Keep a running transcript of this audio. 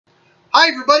Hi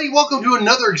everybody, welcome to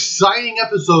another exciting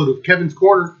episode of Kevin's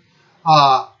Corner.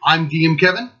 I'm DM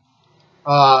Kevin,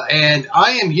 and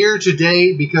I am here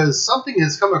today because something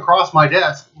has come across my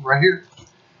desk right here,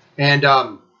 and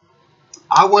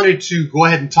I wanted to go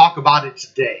ahead and talk about it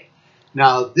today.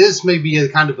 Now, this may be a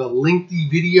kind of a lengthy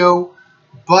video,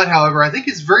 but however, I think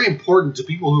it's very important to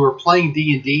people who are playing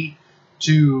D&D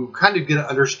to kind of get an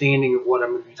understanding of what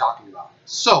I'm going to be talking about.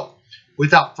 So,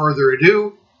 without further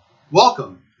ado,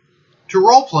 welcome to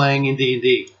role-playing in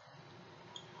D&D.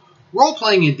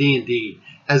 Role-playing in D&D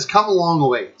has come a long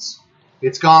ways.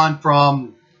 It's gone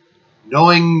from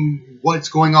knowing what's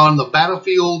going on in the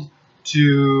battlefield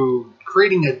to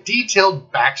creating a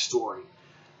detailed backstory.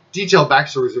 Detailed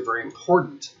backstories are very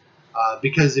important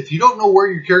because if you don't know where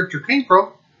your character came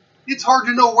from, it's hard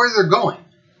to know where they're going.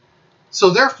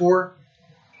 So therefore,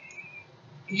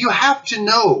 you have to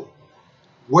know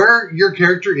where your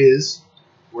character is,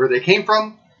 where they came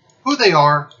from, who they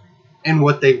are, and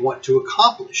what they want to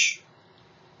accomplish.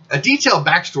 A detailed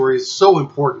backstory is so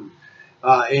important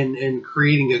in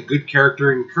creating a good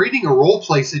character and creating a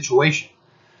role-play situation.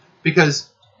 Because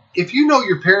if you know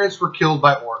your parents were killed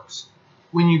by orcs,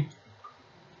 when you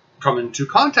come into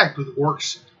contact with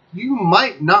orcs, you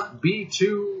might not be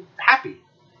too happy.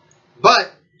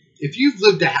 But if you've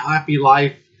lived a happy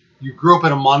life, you grew up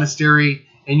in a monastery,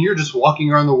 and you're just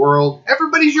walking around the world,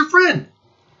 everybody's your friend.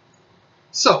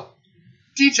 So,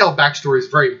 detailed backstory is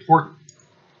very important.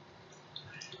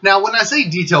 Now, when I say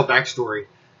detailed backstory,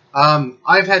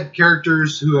 I've had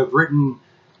characters who have written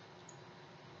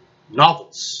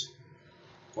novels.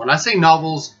 When I say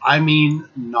novels, I mean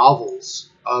novels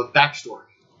of backstory.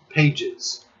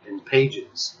 Pages and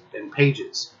pages and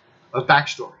pages of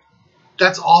backstory.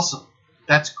 That's awesome.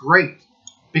 That's great.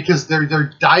 Because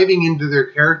they're diving into their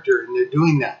character and they're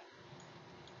doing that.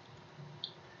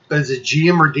 But as a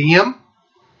GM or DM,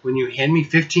 when you hand me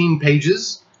 15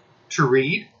 pages to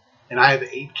read, and I have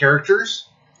 8 characters,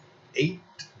 8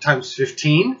 times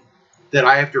 15, that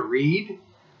I have to read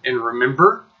and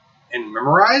remember and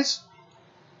memorize,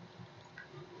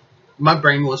 my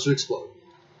brain wants to explode.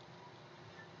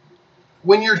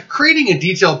 When you're creating a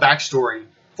detailed backstory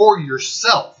for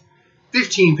yourself,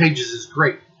 15 pages is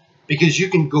great, because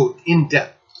you can go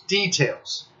in-depth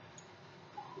details.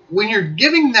 When you're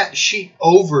giving that sheet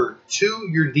over to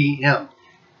your DM,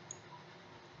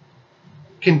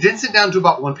 condense it down to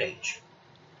about 1 page.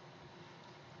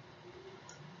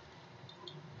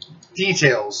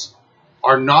 Details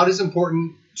are not as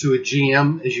important to a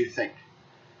GM as you think.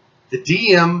 The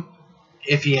DM,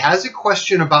 if he has a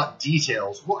question about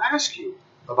details, will ask you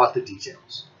about the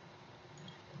details.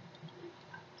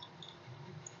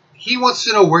 He wants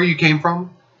to know where you came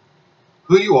from,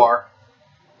 who you are,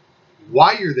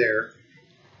 why you're there,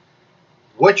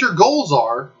 what your goals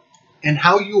are, and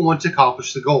how you want to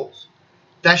accomplish the goals.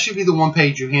 That should be the 1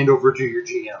 page you hand over to your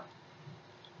GM.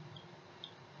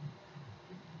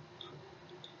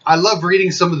 I love reading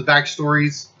some of the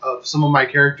backstories of some of my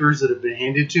characters that have been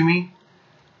handed to me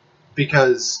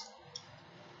because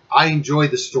I enjoy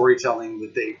the storytelling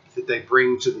that they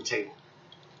bring to the table.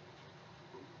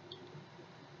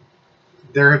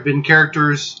 There have been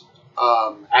characters,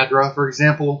 Adra, for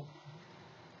example,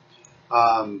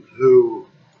 who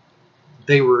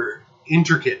they were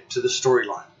intricate to the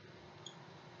storyline.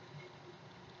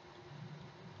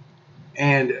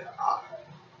 And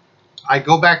I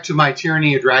go back to my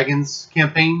Tyranny of Dragons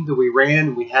campaign that we ran,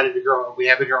 and we have it here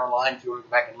online if you want to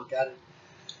go back and look at it.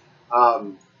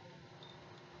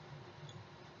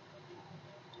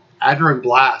 Adra and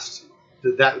Blast,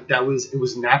 it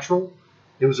was natural.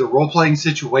 It was a role-playing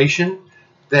situation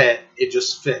that it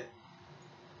just fit.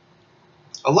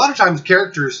 A lot of times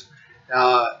characters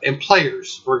and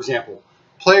players, for example,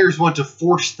 players want to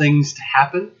force things to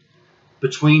happen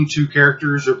between 2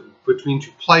 characters or between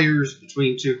 2 players,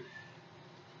 between 2.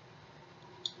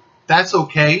 That's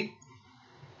okay,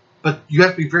 but you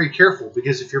have to be very careful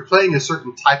because if you're playing a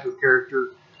certain type of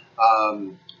character,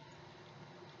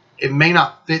 it may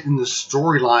not fit in the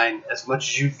storyline as much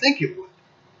as you think it would.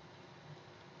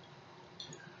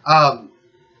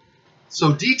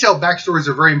 So detailed backstories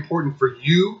are very important for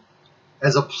you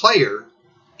as a player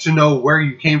to know where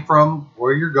you came from,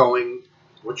 where you're going,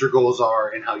 what your goals are,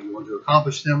 and how you want to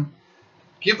accomplish them.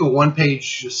 Give a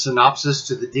 1-page synopsis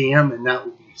to the DM, and that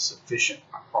will be sufficient,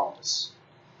 I promise.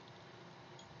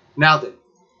 Now then,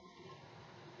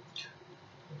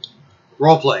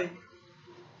 role-playing.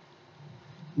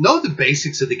 Know the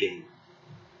basics of the game.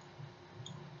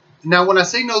 Now, when I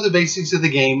say know the basics of the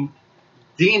game,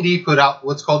 D&D put out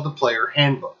what's called the Player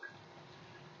Handbook.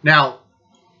 Now,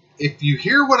 if you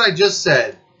hear what I just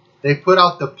said, they put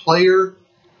out the Player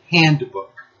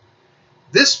handbook.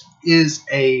 This is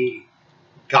a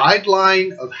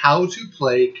guideline of how to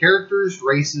play characters,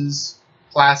 races,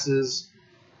 classes,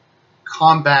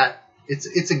 combat.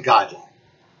 It's a guideline.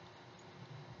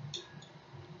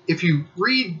 If you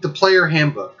read the player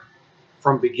handbook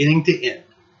from beginning to end,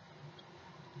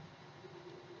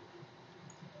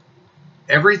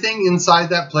 everything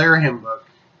inside that player handbook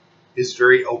is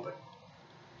very open.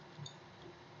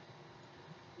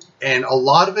 And a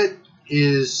lot of it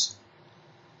is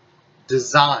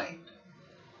designed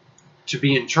to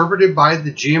be interpreted by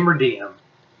the GM or DM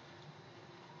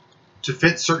to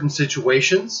fit certain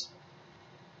situations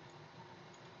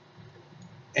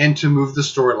and to move the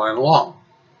storyline along.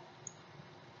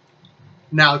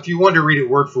 Now, if you want to read it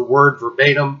word for word,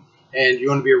 verbatim, and you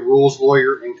want to be a rules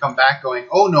lawyer and come back going,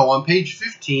 oh no, on page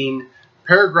 15,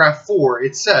 paragraph 4,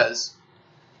 it says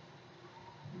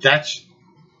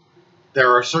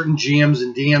there are certain GMs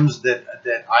and DMs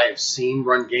that I have seen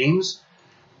run games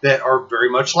that are very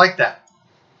much like that.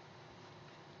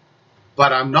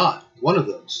 But I'm not one of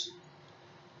those.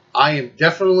 I am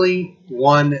definitely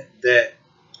one that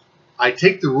I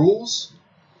take the rules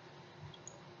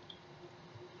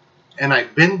and I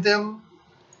bend them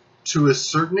to a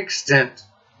certain extent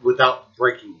without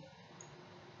breaking them.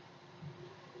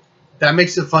 That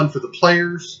makes it fun for the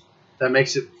players. That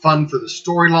makes it fun for the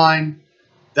storyline.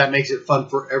 That makes it fun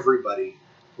for everybody.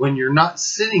 When you're not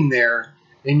sitting there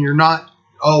and you're not,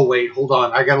 oh wait, hold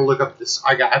on, I got to look up this.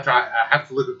 I have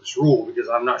to look up this rule because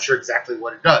I'm not sure exactly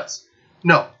what it does.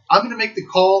 No, I'm going to make the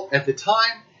call at the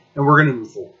time, and we're going to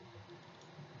move forward.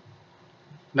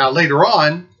 Now later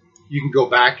on, you can go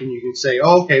back and you can say,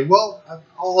 oh, okay, well,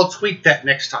 I'll tweak that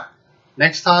next time.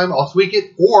 Next time I'll tweak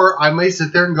it, or I may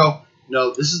sit there and go,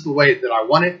 no, this is the way that I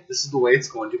want it. This is the way it's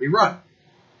going to be run.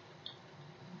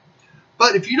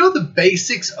 But if you know the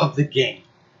basics of the game,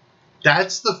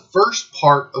 that's the first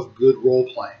part of good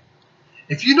role-playing.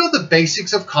 If you know the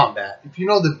basics of combat, if you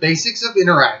know the basics of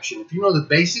interaction, if you know the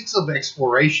basics of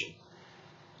exploration,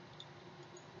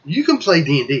 you can play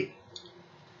D&D.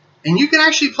 And you can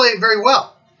actually play it very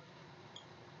well.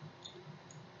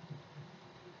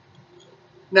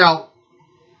 Now,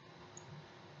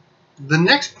 the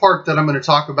next part that I'm going to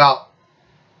talk about,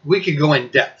 we could go in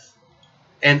depth.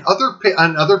 And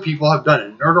other people have done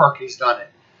it. Nerdarchy's done it.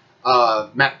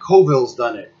 Matt Colville's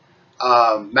done it.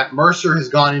 Matt Mercer has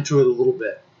gone into it a little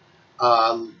bit.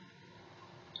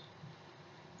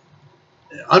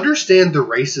 Understand the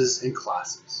races and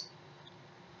classes.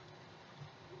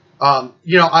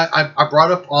 You know, I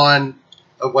brought up on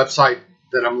a website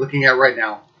that I'm looking at right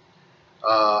now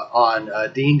on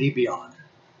D&D Beyond.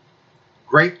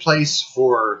 Great place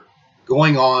for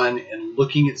going on and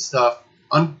looking at stuff.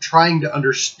 I'm trying to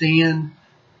understand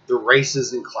the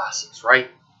races and classes, right?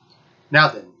 Now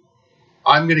then,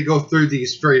 I'm going to go through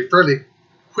these fairly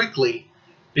quickly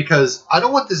because I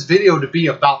don't want this video to be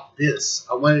about this.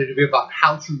 I want it to be about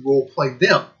how to role play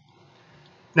them.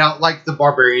 Now, like the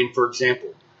Barbarian, for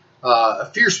example,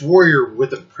 a fierce warrior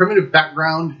with a primitive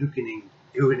background who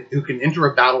can enter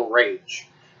a battle rage.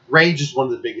 Rage is one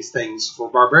of the biggest things for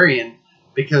Barbarian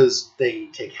because they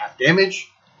take half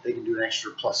damage. They can do an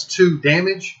extra +2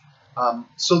 damage.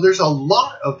 So there's a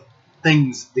lot of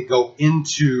things that go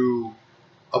into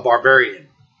a Barbarian.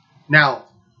 Now,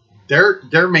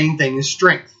 their main thing is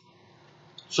strength.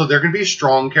 So they're going to be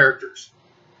strong characters.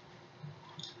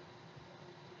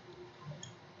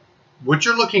 What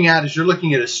you're looking at is you're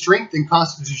looking at a strength and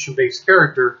constitution-based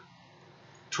character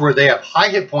to where they have high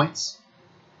hit points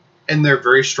and they're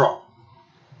very strong.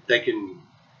 They can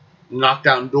knock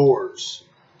down doors.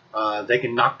 They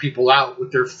can knock people out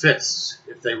with their fists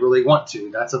if they really want to.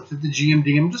 That's up to the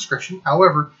GM/DM discretion.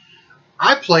 However,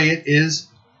 I play it is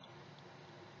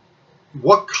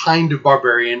what kind of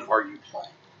Barbarian are you playing?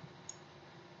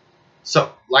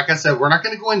 So, like I said, we're not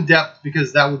going to go in depth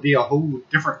because that would be a whole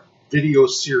different video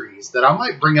series that I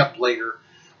might bring up later.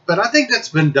 But I think that's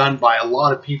been done by a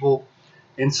lot of people.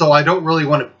 And so I don't really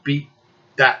want to beat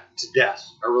that to death.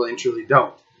 I really and truly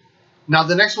don't. Now,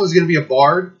 the next one is going to be a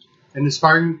bard. An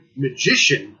aspiring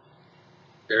magician,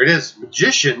 there it is,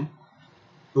 magician,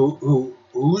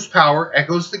 whose power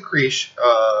echoes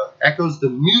the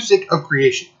music of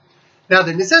creation. Now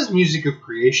then, it says music of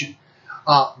creation.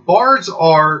 Bards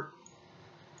are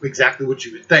exactly what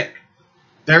you would think.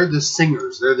 They're the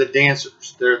singers, they're the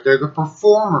dancers, they're the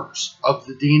performers of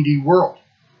the D&D world.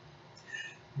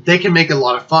 They can make a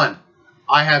lot of fun.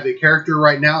 I have a character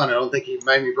right now, and I don't think he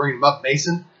made me bring him up,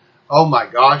 Mason. Oh my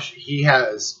gosh,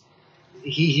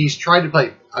 he's tried to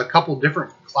play a couple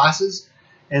different classes,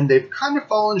 and they've kind of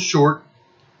fallen short.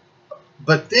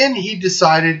 But then he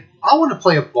decided, I want to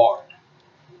play a bard.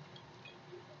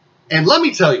 And let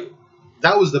me tell you,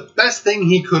 that was the best thing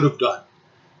he could have done,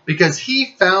 because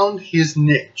he found his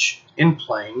niche in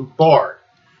playing Bard.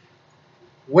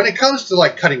 When it comes to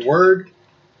like cutting word,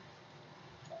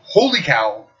 holy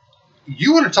cow,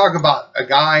 you want to talk about a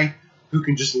guy who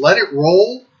can just let it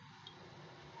roll,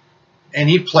 and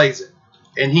he plays it,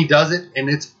 and he does it, and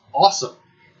it's awesome.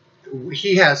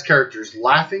 He has characters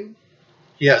laughing,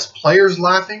 he has players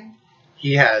laughing,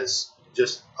 he has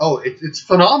just, it's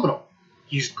phenomenal.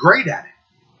 He's great at it.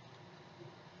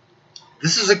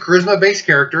 This is a charisma-based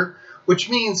character, which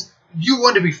means you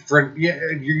want to be friendly.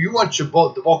 You want the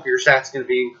bulk of your stats going to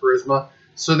be in charisma,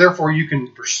 so therefore you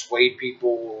can persuade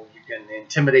people, you can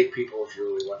intimidate people if you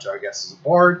really want to, I guess, as a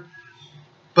bard.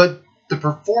 But the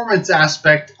performance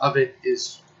aspect of it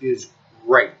is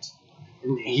great,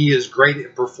 and he is great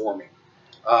at performing.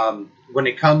 When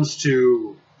it comes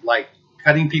to like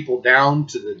cutting people down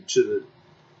to the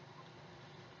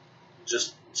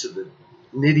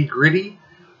nitty gritty,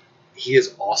 he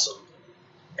is awesome.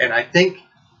 And I think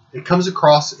it comes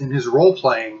across in his role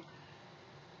playing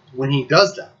when he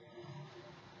does that.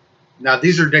 Now,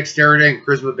 these are dexterity and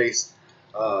charisma based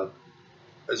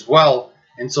as well,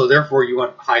 and so therefore you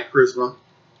want high charisma,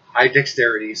 high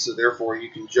dexterity, so therefore you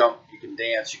can jump, you can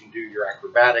dance, you can do your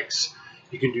acrobatics,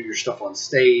 you can do your stuff on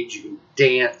stage, you can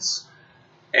dance,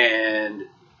 and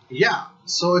yeah,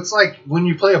 so it's like when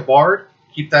you play a bard,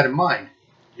 keep that in mind.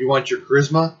 You want your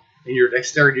charisma and your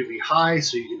dexterity to be high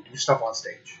so you can do stuff on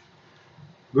stage.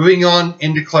 Moving on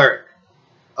into cleric.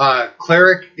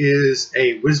 Cleric is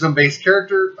a wisdom-based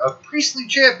character, a priestly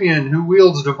champion who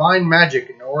wields divine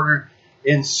magic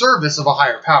in service of a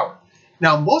higher power.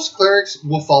 Now, most clerics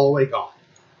will follow a god.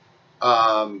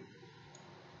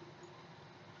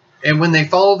 And when they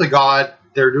follow the god,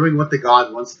 they're doing what the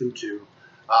god wants them to.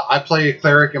 I play a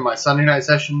cleric in my Sunday night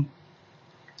session,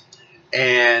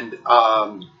 and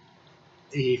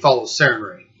he follows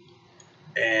Serenray.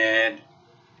 And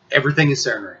everything is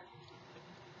Serenray.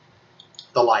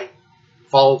 The light.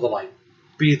 Follow the light.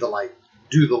 Be the light.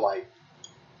 Do the light.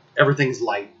 Everything's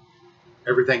light.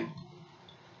 Everything.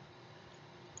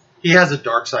 He has a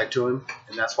dark side to him,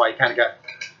 and that's why he kind of got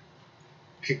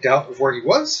kicked out of where he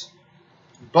was.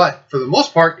 But for the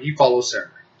most part, he follows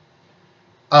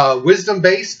Serenray.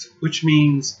 Wisdom-based, which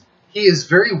means he is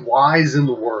very wise in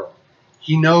the world.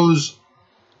 He knows,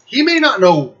 he may not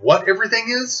know what everything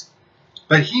is,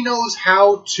 but he knows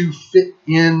how to fit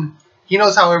in. He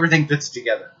knows how everything fits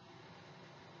together.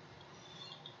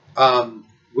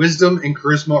 Wisdom and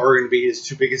charisma are going to be his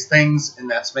two biggest things,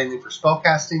 and that's mainly for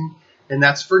spellcasting, and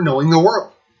that's for knowing the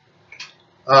world.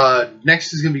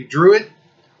 Next is going to be druid.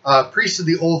 Priest of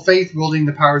the old faith, wielding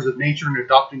the powers of nature and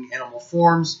adopting animal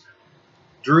forms.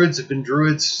 Druids have been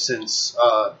druids since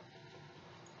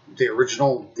the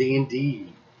original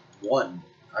D&D 1.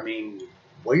 I mean,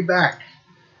 way back.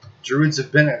 Druids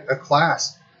have been a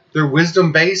class. They're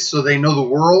wisdom-based, so they know the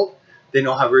world. They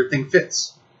know how everything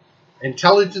fits.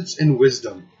 Intelligence and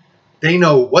wisdom. They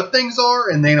know what things are,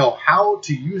 and they know how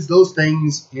to use those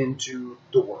things into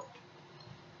the world.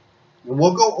 And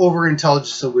we'll go over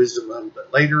intelligence and wisdom a little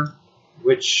bit later,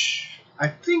 which I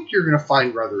think you're going to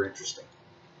find rather interesting.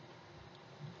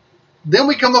 Then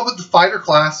we come up with the fighter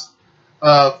class.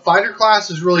 Fighter class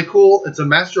is really cool. It's a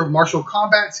master of martial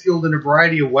combat, skilled in a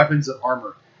variety of weapons and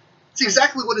armor. It's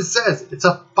exactly what it says. It's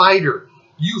a fighter.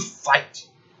 You fight.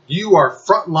 You are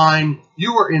frontline.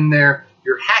 You are in there.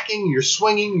 You're hacking. You're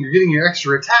swinging. You're getting your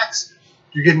extra attacks.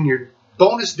 You're getting your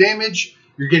bonus damage.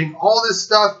 You're getting all this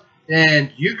stuff.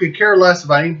 And you could care less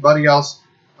about anybody else.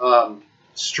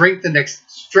 Strength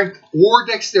or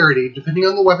dexterity, depending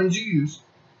on the weapons you use.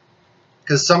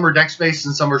 Because some are dex-based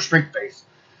and some are strength-based.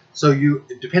 So you,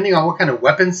 depending on what kind of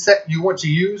weapon set you want to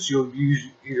use, you'll use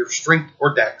either strength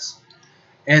or dex.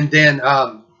 And then,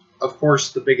 of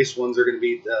course, the biggest ones are going to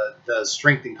be the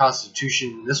strength and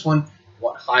constitution. In this one, you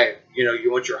want high,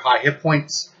 you want your high hit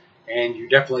points, and you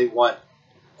definitely want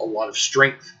a lot of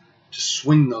strength to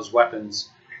swing those weapons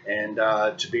and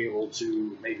to be able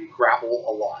to maybe grapple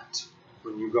a lot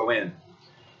when you go in.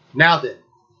 Now then,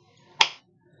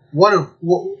 when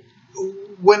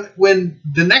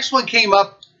the next one came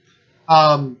up,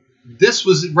 this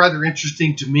was rather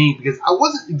interesting to me because I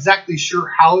wasn't exactly sure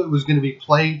how it was going to be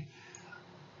played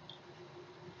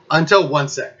until one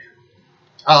sec.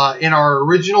 In our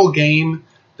original game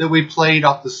that we played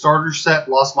off the starter set,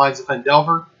 Lost Mines of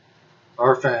Fendelver,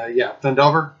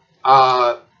 Fendelver,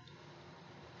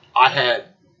 I had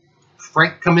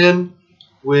Frank come in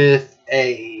with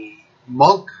a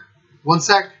monk one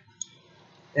sec,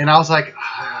 and I was like,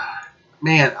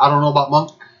 man, I don't know about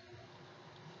monk.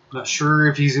 I'm not sure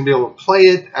if he's going to be able to play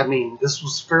it. I mean, this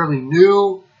was fairly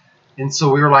new. And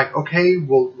so we were like, okay,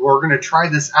 well, we're going to try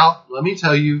this out. Let me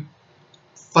tell you,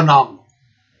 phenomenal.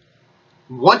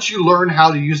 Once you learn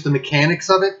how to use the mechanics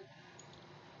of it,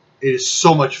 it is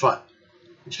so much fun,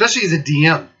 especially as a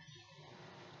DM.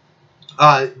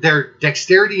 They're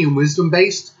dexterity and wisdom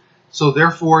based, so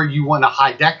therefore you want a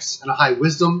high dex and a high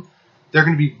wisdom. They're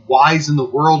going to be wise in the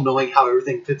world, knowing how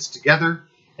everything fits together.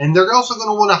 And they're also going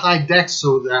to want a high dex,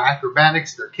 so their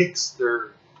acrobatics, their kicks,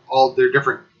 all their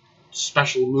different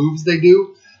special moves they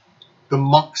do. The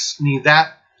monks need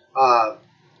that.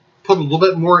 Put a little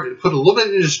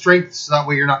bit into strength, so that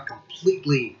way you're not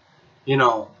completely,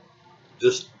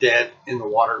 just dead in the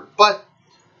water. But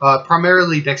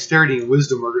primarily dexterity and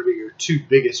wisdom are going to be your two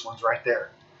biggest ones right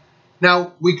there.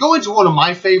 Now, we go into one of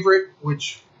my favorite,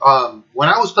 which when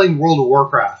I was playing World of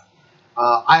Warcraft,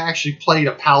 I actually played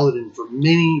a paladin for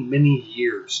many, many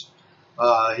years.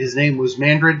 His name was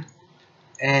Mandred,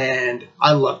 and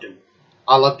I loved him.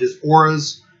 I loved his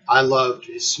auras. I loved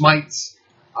his smites.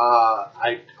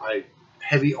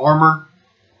 Heavy armor,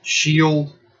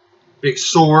 shield, big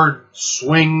sword,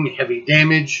 swing, heavy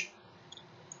damage,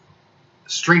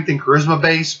 strength and charisma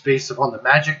based upon the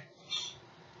magic.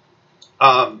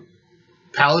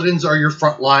 Paladins are your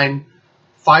frontline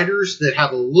fighters that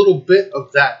have a little bit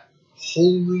of that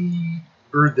holier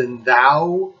than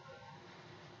thou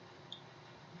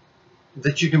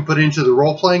that you can put into the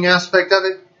role-playing aspect of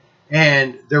it.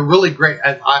 And they're really great.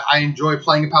 I enjoy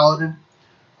playing a paladin.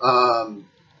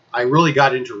 I really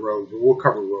got into rogue, but we'll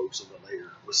cover rogues a bit later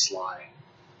with Sly.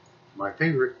 My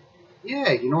favorite.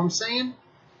 Yeah, you know what I'm saying?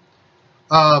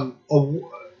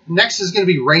 Next is going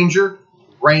to be Ranger.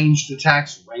 Ranged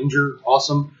attacks. Ranger,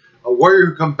 awesome. A warrior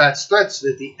who combats threats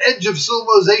at the edge of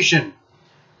civilization.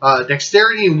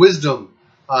 Dexterity and wisdom.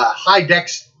 High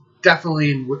dex,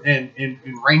 definitely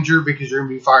in Ranger, because you're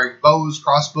going to be firing bows,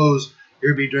 crossbows.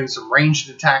 You're going to be doing some ranged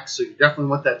attacks, so you definitely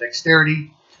want that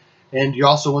dexterity. And you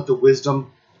also want the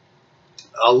wisdom.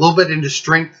 A little bit into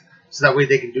strength, so that way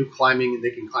they can do climbing, and they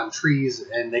can climb trees,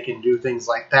 and they can do things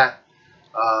like that.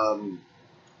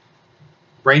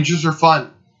 Rangers are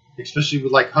fun, especially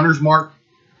with like Hunter's Mark.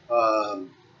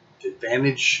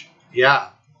 Advantage, yeah.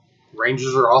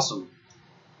 Rangers are awesome.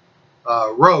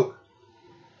 Rogue.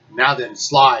 Now then,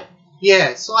 Sly.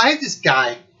 Yeah, so I had this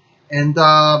guy, and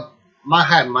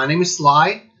my name is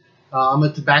Sly. I'm a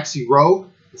Tabaxi Rogue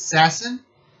Assassin.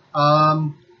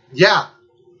 Yeah.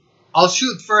 I'll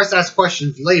shoot first, ask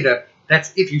questions later.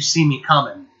 That's if you see me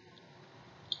coming.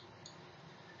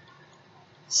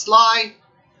 Sly,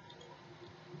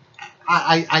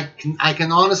 I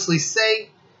can honestly say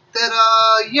that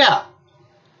yeah,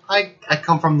 I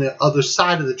come from the other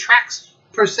side of the tracks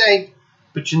per se,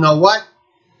 but you know what?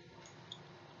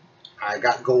 I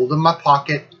got gold in my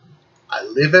pocket. I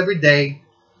live every day,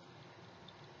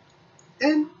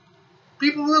 and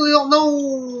people really don't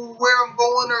know where I'm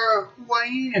going or who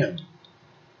I am.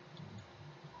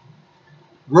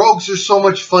 Rogues are so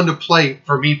much fun to play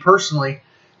for me personally,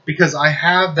 because I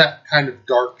have that kind of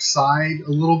dark side a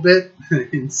little bit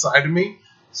inside of me.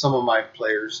 Some of my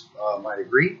players might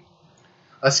agree.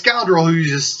 A scoundrel who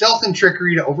uses stealth and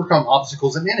trickery to overcome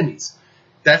obstacles and enemies.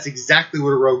 That's exactly what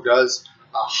a rogue does.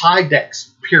 A high dex,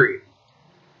 period.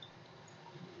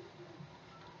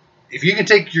 If you can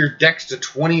take your dex to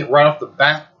 20 right off the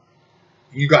bat,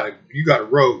 you got a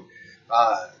rogue.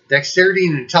 Dexterity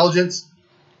and intelligence.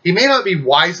 He may not be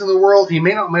wise in the world. He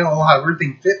may not know how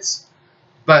everything fits,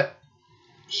 but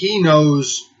he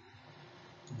knows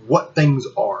what things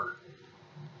are.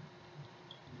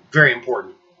 Very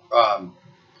important.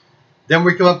 Then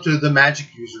we come up to the magic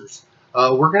users.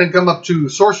 We're going to come up to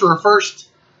Sorcerer first.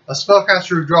 A spellcaster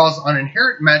who draws on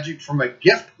inherent magic from a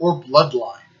gift or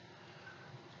bloodline.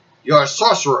 You're a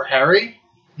sorcerer, Harry.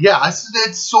 Yeah, I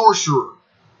said sorcerer.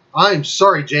 I'm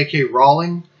sorry, J.K.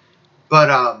 Rowling,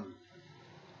 but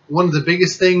one of the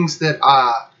biggest things that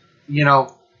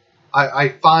I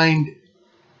find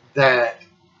that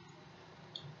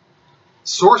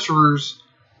sorcerers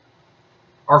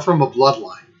are from a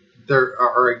bloodline. They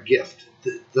are a gift.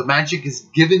 The magic is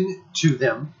given to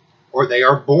them, or they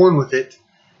are born with it.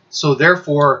 So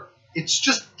therefore, it's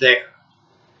just there.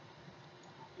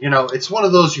 It's one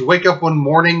of those, you wake up one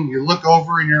morning, you look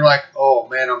over, and you're like, oh,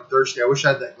 man, I'm thirsty. I wish I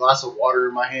had that glass of water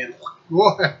in my hand.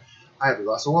 I have a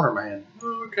glass of water in my hand.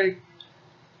 Oh, okay.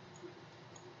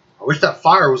 I wish that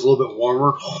fire was a little bit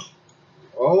warmer.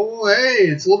 Oh, hey,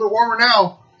 it's a little bit warmer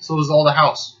now. So is all the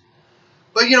house.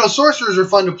 But, sorcerers are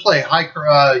fun to play.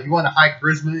 You want a high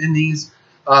charisma in these,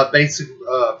 basic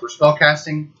for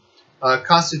spellcasting.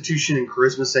 Constitution and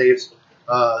charisma saves.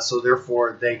 So,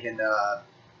 therefore, they can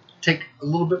take a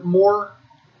little bit more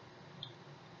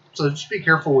So just be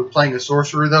careful with playing a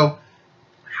sorcerer, though,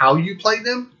 how you play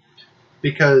them,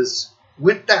 because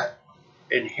with that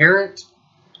inherent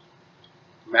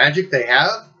magic they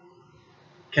have,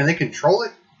 can they control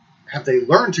it? Have they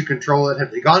learned to control it?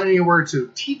 Have they gone anywhere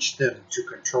to teach them to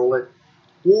control it?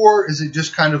 Or is it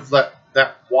just kind of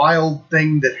that wild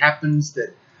thing that happens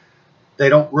that they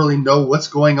don't really know what's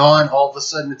going on? All of a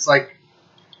sudden it's like,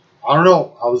 I don't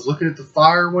know, I was looking at the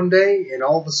fire one day and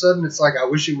all of a sudden it's like, I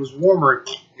wish it was warmer and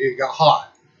it got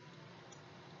hot.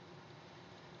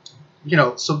 You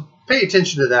know, so pay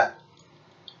attention to that.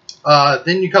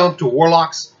 Then you come up to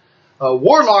warlocks.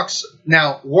 Warlocks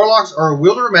are a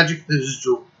wielder of magic that is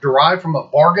derived from a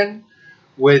bargain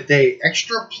with a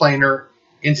extraplanar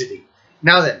entity.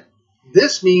 Now then,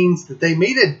 this means that they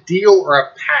made a deal or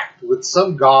a pact with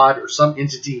some god or some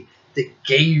entity that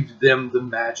gave them the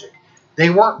magic. They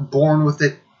weren't born with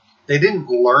it. They didn't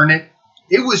learn it.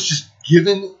 It was just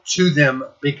given to them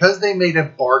because they made a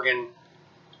bargain,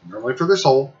 normally for their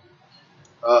soul.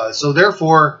 So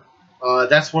therefore,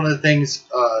 that's one of the things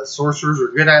sorcerers are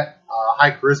good at.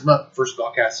 High charisma, first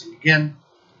spell casting again.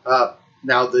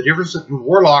 Now, the difference in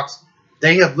warlocks,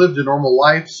 they have lived a normal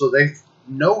life, so they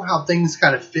know how things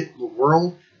kind of fit in the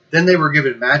world. Then they were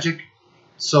given magic,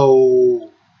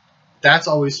 so that's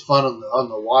always fun on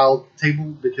the wild table,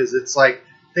 because it's like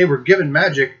they were given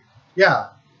magic, yeah,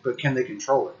 but can they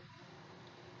control it?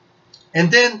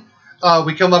 And then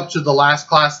we come up to the last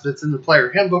class that's in the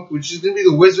player handbook, which is going to be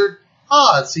the wizard.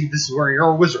 See, this is where you're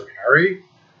a wizard, Harry.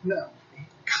 No,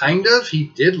 kind of. He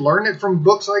did learn it from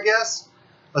books, I guess.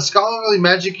 A scholarly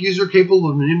magic user capable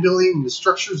of manipulating the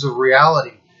structures of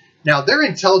reality. Now, they're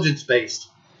intelligence-based.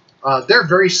 They're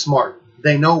very smart.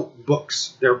 They know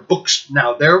books. They're book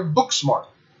smart.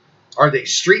 Are they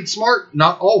street smart?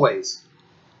 Not always.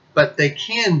 But they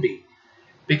can be,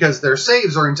 because their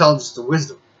saves are intelligence to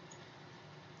wisdom.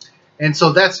 And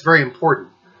so that's very important,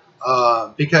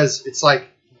 because it's like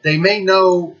they may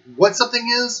know what something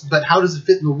is, but how does it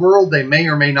fit in the world? They may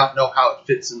or may not know how it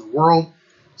fits in the world.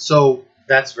 So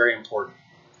that's very important.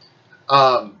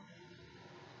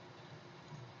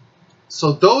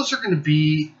 So those are going to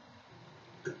be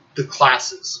the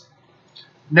classes.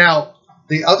 Now,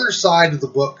 the other side of the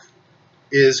book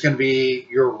is going to be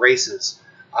your races.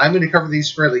 I'm going to cover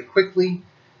these fairly quickly.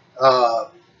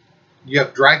 You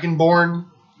have Dragonborn,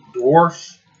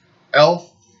 Dwarf,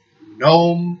 Elf,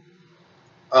 Gnome,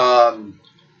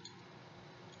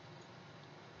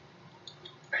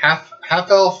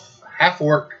 half-elf,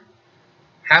 half-orc,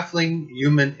 halfling,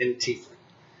 human, and tiefling.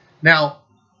 Now,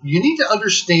 you need to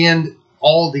understand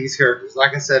all these characters.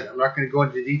 Like I said, I'm not going to go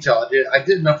into detail. I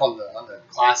did enough on the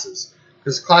classes,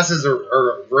 because classes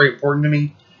are very important to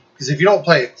me. Because if you don't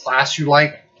play a class you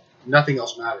like, nothing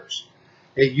else matters.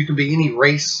 You can be any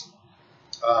race,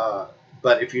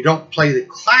 but if you don't play the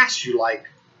class you like,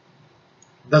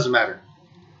 it doesn't matter.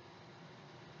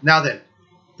 Now then,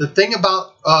 the thing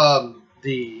about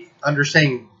the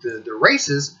understanding the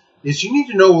races is you need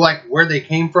to know like where they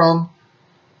came from.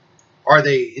 Are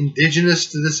they indigenous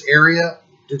to this area?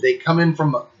 Did they come in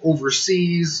from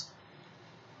overseas?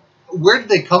 Where did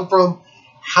they come from?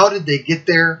 How did they get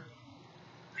there?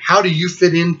 How do you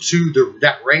fit into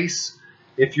that race?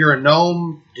 If you're a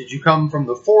gnome, did you come from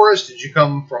the forest? Did you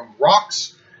come from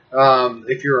rocks?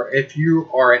 If you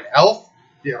are an elf,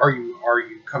 are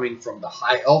you coming from the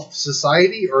high elf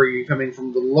society, or are you coming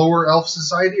from the lower elf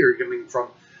society, or are you coming from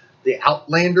the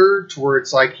outlander, to where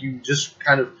it's like you just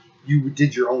kind of you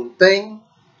did your own thing?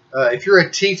 If you're a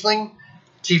tiefling,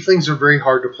 tieflings are very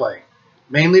hard to play,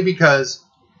 mainly because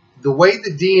the way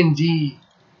the D&D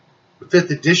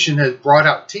 5th edition has brought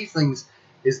out tieflings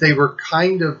is they were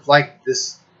kind of like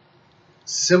this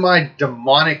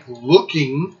semi-demonic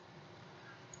looking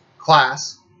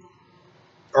class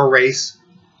or race,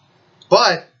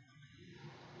 but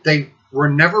they were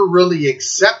never really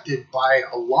accepted by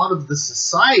a lot of the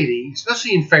society,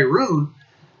 especially in Faerun,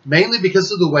 mainly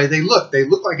because of the way they look. They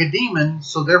look like a demon,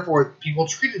 so therefore people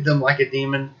treated them like a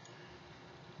demon.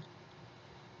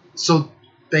 So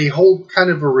they hold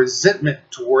kind of a resentment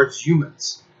towards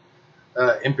humans,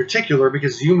 in particular,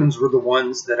 because humans were the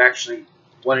ones that actually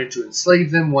wanted to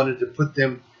enslave them, wanted to put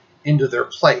them into their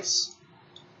place.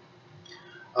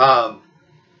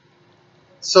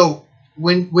 So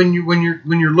when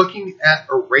you're looking at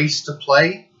a race to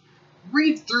play,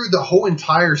 read through the whole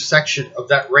entire section of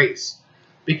that race,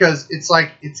 because it's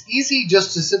like it's easy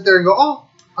just to sit there and go, "Oh,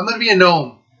 I'm going to be a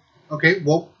gnome." Okay,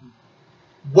 well,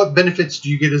 what benefits do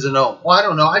you get as a gnome? Well, I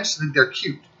don't know. I just think they're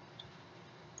cute.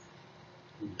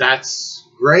 That's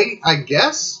great, I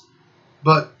guess,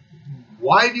 but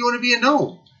why do you want to be a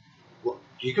gnome? Well,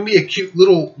 you can be a cute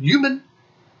little human.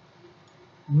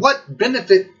 what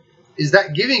benefit is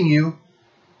that giving you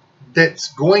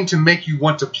that's going to make you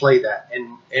want to play that?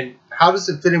 And how does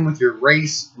it fit in with your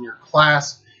race and your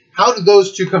class? How do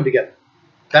those two come together?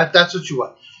 That's what you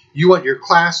want. You want your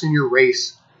class and your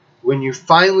race. When you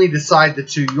finally decide the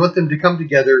two, you want them to come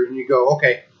together and you go,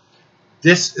 okay,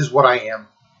 this is what I am.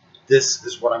 This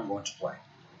is what I'm going to play.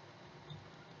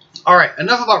 All right,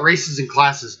 enough about races and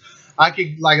classes. I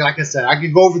could, like I said, I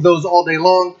could go over those all day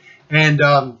long, and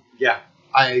yeah,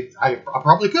 I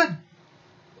probably could.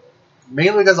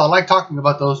 Mainly because I like talking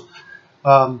about those.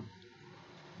 Now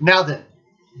then,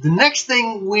 the next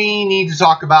thing we need to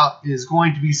talk about is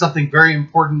going to be something very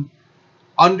important: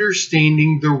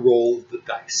 understanding the role of the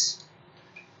dice.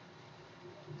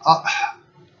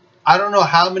 I don't know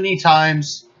how many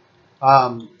times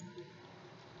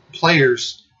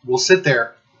players will sit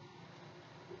there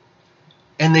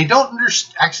and they don't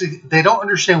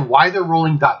understand why they're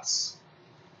rolling dice.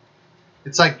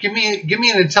 It's like, give me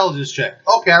an intelligence check.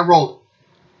 Okay, I rolled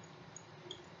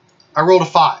it. I rolled a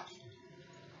 5.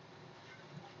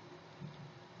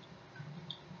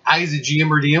 I, as a GM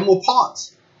or DM, will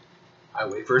pause. I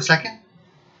wait for a second.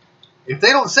 If they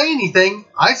don't say anything,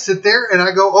 I sit there and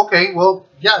I go, okay, well,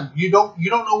 yeah, you don't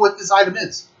know what this item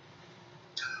is.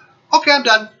 Okay, I'm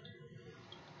done.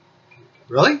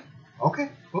 Really? Okay.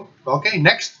 Okay,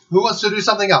 next. Who wants to do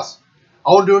something else? I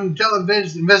want to do an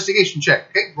intelligence investigation check.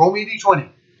 Okay, roll me a d20.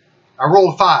 I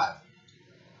roll a 5.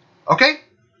 Okay.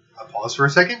 I pause for a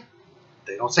second.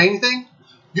 They don't say anything.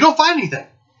 You don't find anything.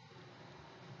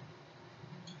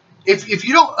 If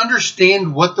you don't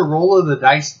understand what the roll of the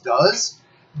dice does,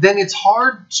 then it's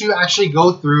hard to actually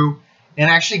go through and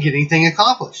actually get anything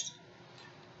accomplished.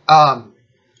 A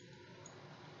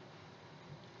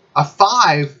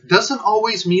 5 doesn't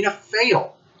always mean a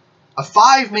fail. A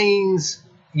 5 means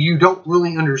you don't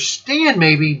really understand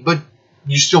maybe, but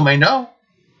you still may know.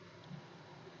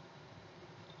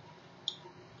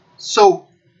 So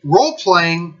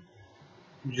role-playing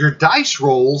your dice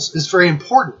rolls is very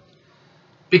important,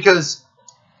 because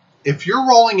if you're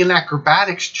rolling an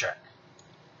acrobatics check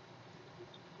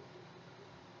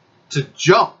to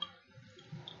jump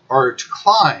or to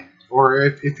climb, or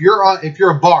if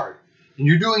you're a bard and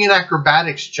you're doing an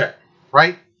acrobatics check,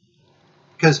 right?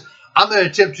 Because I'm going to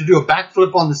attempt to do a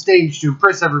backflip on the stage to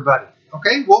impress everybody.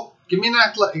 Okay, well, give me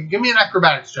an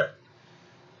acrobatics check.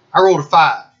 I rolled a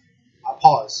 5. I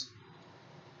pause.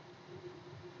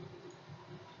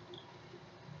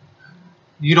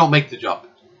 You don't make the jump.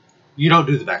 You don't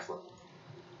do the backflip.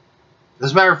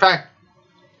 As a matter of fact,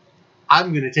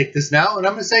 I'm going to take this now and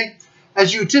I'm going to say,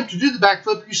 as you attempt to do the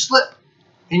backflip, you slip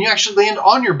and you actually land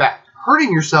on your back,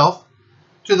 hurting yourself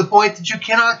to the point that you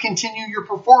cannot continue your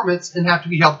performance and have to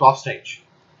be helped off stage.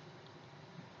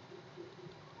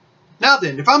 Now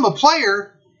then, if I'm a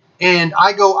player and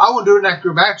I go, I want to do an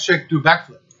acrobatics check, do a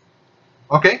backflip.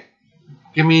 Okay,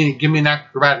 give me an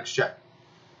acrobatics check.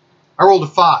 I rolled a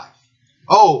 5.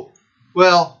 Oh,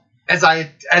 well, as I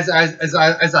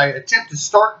attempt to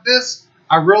start this,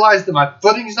 I realize that my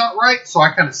footing's not right, so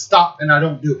I kind of stop and I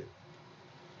don't do it.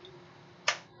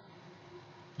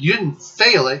 You didn't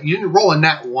fail it. You didn't roll a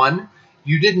nat 1.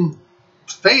 You didn't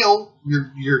fail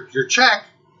your check.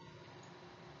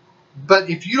 But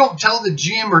if you don't tell the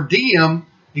GM or DM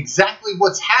exactly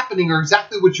what's happening or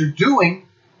exactly what you're doing,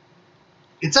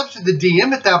 it's up to the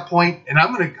DM at that point. And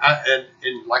I'm gonna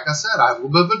and like I said, I have a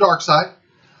little bit of a dark side.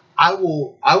 I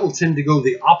will tend to go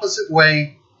the opposite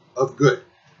way of good.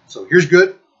 So here's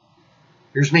good.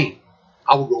 Here's me.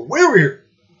 I will go way over here.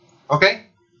 Okay.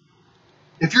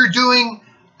 If you're doing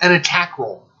an attack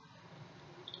roll,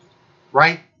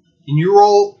 right? And you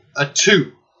roll a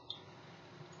 2.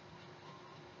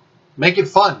 Make it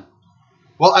fun.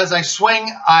 Well, as I swing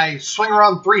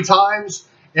around 3 times,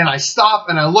 and I stop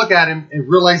and I look at him and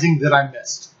realizing that I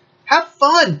missed. Have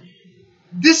fun.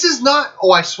 This is not,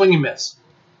 oh, I swing and miss.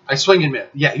 I swing and miss.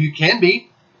 Yeah, you can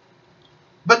be.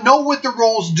 But know what the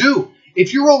rolls do.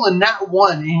 If you roll a nat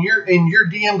 1 and your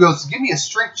DM goes, give me a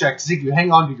strength check to see if you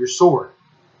hang on to your sword.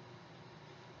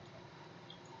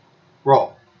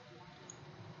 Roll.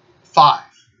 5.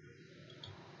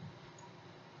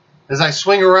 As I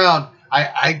swing around,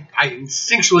 I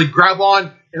instinctually grab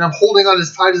on and I'm holding on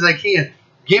as tight as I can.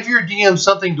 Give your DM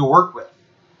something to work with.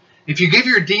 If you give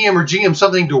your DM or GM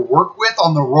something to work with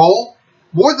on the roll,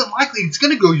 more than likely it's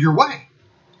going to go your way.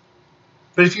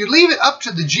 But if you leave it up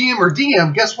to the GM or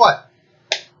DM, guess what?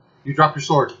 You drop your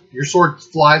sword. Your sword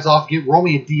flies off. Roll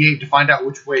me a d8 to find out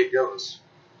which way it goes.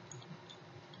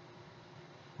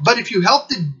 But if you help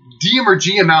the DM or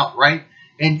GM out, right,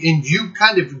 and you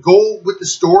kind of go with the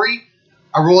story,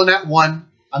 I roll a nat 1,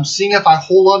 I'm seeing if I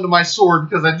hold on to my sword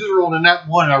because I just rolled a nat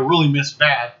 1 and I really missed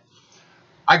bad.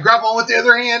 I grab on with the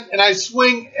other hand and I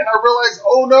swing and I realize,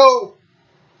 oh no.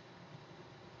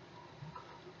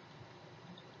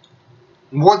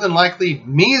 More than likely,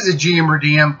 me as a GM or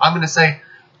DM, I'm going to say,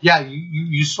 yeah,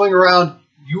 you swing around,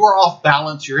 you are off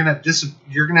balance, you're going to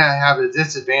have a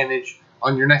disadvantage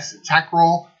on your next attack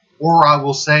roll, or I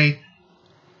will say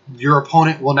your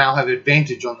opponent will now have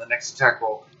advantage on the next attack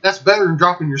roll. That's better than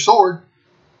dropping your sword.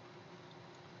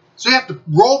 So you have to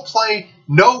role play,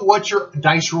 know what your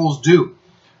dice rolls do.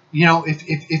 You know,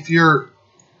 if you're,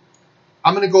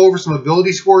 I'm going to go over some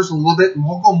ability scores a little bit, and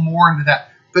we'll go more into that.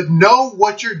 But know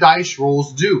what your dice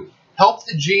rolls do. Help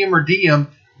the GM or DM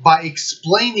by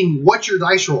explaining what your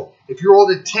dice roll. If you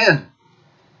rolled a 10,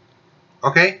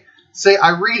 okay, say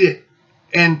I read it,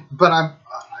 but I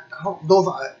don't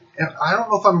know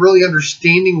if I'm really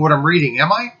understanding what I'm reading.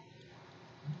 Am I?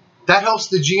 That helps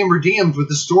the GM or DM with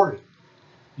the story.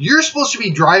 You're supposed to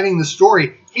be driving the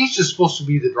story. He's just supposed to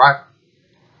be the driver.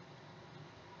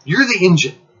 You're the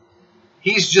engine.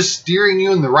 He's just steering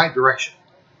you in the right direction.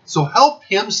 So help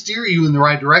him steer you in the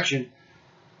right direction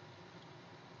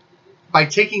by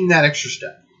taking that extra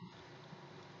step.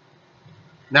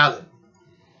 Now then,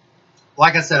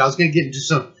 like I said, I was going to get into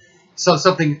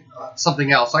something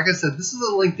else. Like I said, this is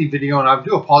a lengthy video, and I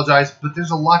do apologize, but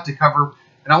there's a lot to cover,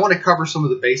 and I want to cover some of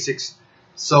the basics.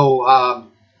 So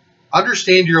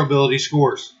understand your ability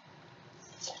scores.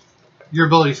 Your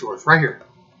ability scores right here.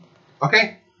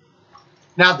 Okay?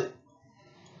 Now then,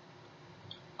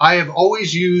 I have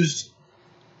always used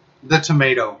the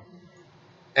tomato,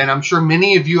 and I'm sure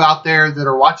many of you out there that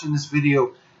are watching this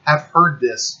video have heard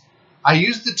this. I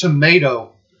use the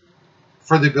tomato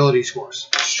for the ability scores.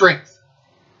 Strength,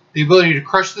 the ability to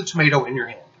crush the tomato in your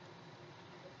hand.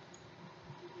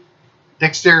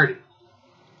 Dexterity.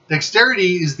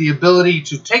 Dexterity is the ability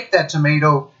to take that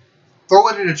tomato, throw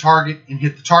it at a target, and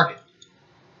hit the target.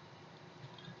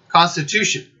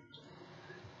 Constitution.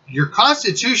 Your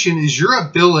constitution is your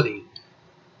ability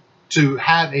to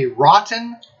have a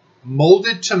rotten,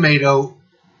 molded tomato,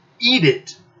 eat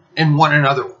it, and want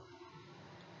another one.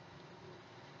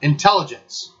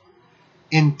 Intelligence.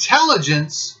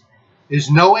 Intelligence is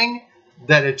knowing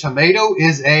that a tomato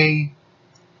is a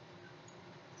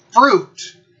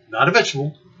fruit, not a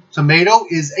vegetable. Tomato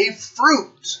is a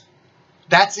fruit.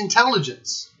 That's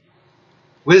intelligence.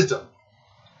 Wisdom.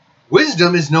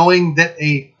 Wisdom is knowing that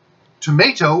a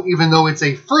tomato, even though it's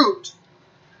a fruit,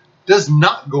 does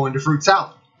not go into fruit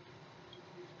salad.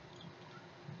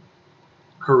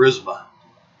 Charisma.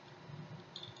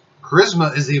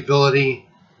 Charisma is the ability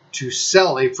to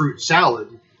sell a fruit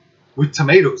salad with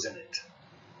tomatoes in it.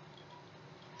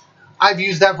 I've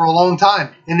used that for a long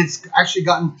time, and it's actually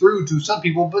gotten through to some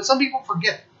people, but some people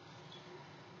forget.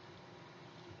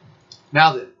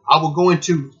 Now then, I will go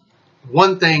into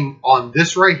one thing on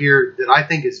this right here that I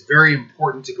think is very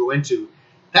important to go into.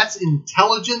 That's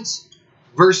intelligence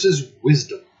versus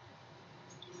wisdom.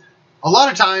 A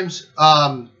lot of times,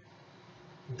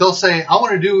 they'll say, I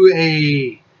want to do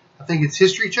I think it's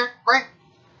history check, right?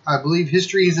 I believe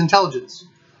history is intelligence.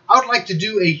 I would like to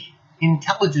do a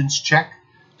intelligence check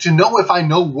to know if I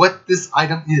know what this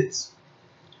item is.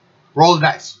 Roll the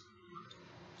dice.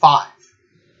 5.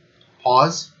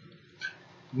 Pause.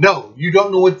 No, you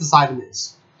don't know what this item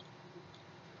is.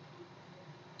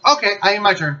 Okay, I am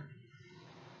my turn.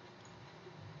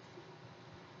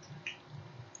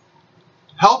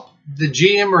 Help the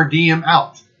GM or DM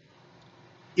out.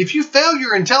 If you fail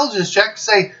your intelligence check,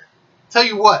 say, tell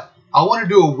you what, I want to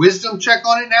do a wisdom check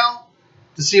on it now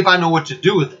to see if I know what to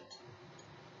do with it.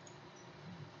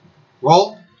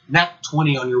 Roll nat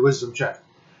 20 on your wisdom check.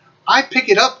 I pick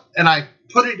it up and I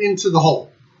put it into the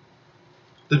hole.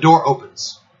 The door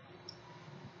opens.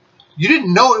 You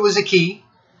didn't know it was a key.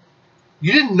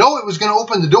 You didn't know it was going to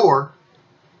open the door.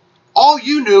 All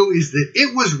you knew is that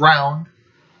it was round.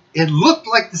 It looked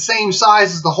like the same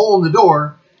size as the hole in the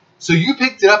door. So you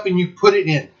picked it up and you put it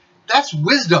in. That's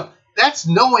wisdom. That's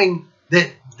knowing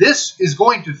that this is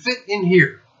going to fit in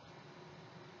here.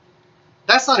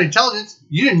 That's not intelligence.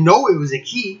 You didn't know it was a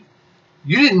key.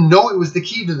 You didn't know it was the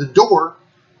key to the door.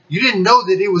 You didn't know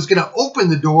that it was going to open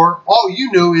the door. All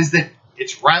you knew is that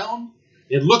it's round.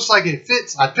 It looks like it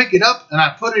fits. I pick it up and I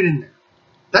put it in there.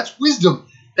 That's wisdom.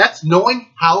 That's knowing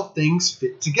how things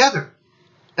fit together.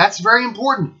 That's very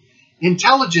important.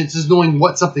 Intelligence is knowing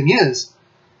what something is,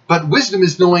 but wisdom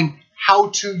is knowing how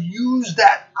to use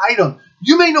that item.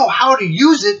 You may know how to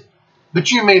use it,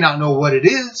 but you may not know what it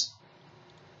is.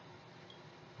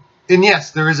 And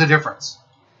yes, there is a difference.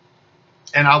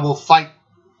 And I will fight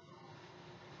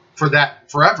for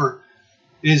that forever.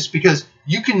 is because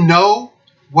you can know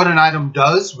what an item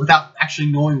does without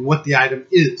actually knowing what the item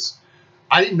is.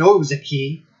 I didn't know it was a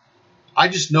key. I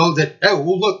just know that, oh,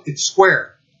 well, look, it's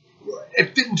square.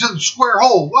 It fit into the square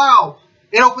hole. Wow,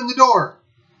 it opened the door.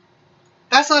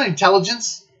 That's not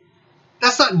intelligence.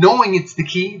 That's not knowing it's the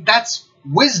key. That's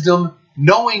wisdom,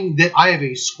 knowing that I have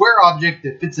a square object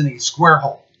that fits in a square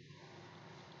hole.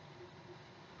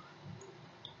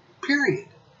 Period.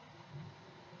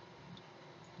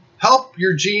 Help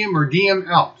your GM or DM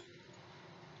out.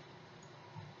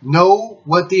 Know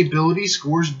what the ability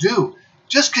scores do.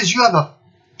 Just because you have a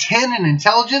 10 in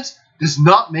intelligence does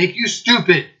not make you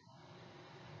stupid.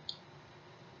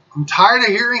 I'm tired of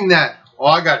hearing that. Oh,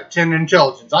 I got a 10 in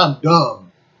intelligence. I'm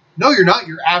dumb. No, you're not.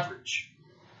 You're average.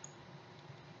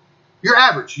 You're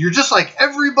average. You're just like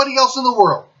everybody else in the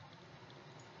world.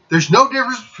 There's no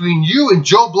difference between you and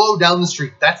Joe Blow down the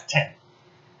street. That's 10.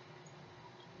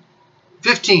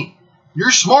 15.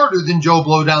 You're smarter than Joe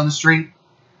Blow down the street,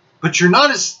 but you're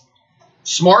not as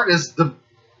smart as the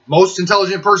most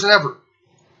intelligent person ever.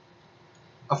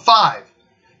 A 5.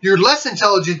 You're less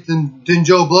intelligent than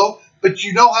Joe Blow, but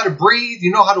you know how to breathe,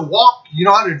 you know how to walk, you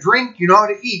know how to drink, you know how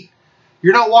to eat.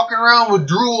 You're not walking around with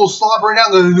drool slobbering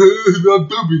out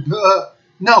going,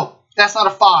 no, that's not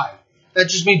a 5. That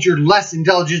just means you're less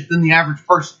intelligent than the average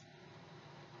person.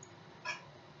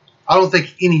 I don't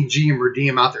think any GM or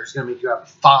DM out there is going to make you have a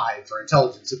 5 for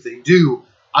intelligence. If they do,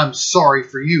 I'm sorry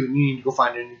for you, and you need to go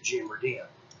find a new GM or DM.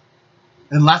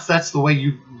 Unless that's the way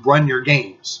you run your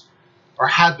games, or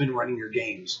have been running your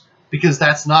games. Because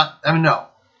that's not, I mean, no.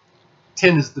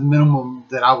 10 is the minimum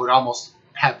that I would almost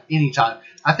have any time.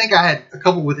 I think I had a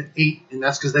couple with an 8, and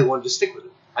that's because they wanted to stick with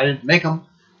it. I didn't make them.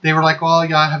 They were like, well,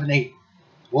 yeah, I have an 8.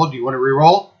 Well, do you want to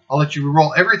re-roll? I'll let you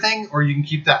re-roll everything, or you can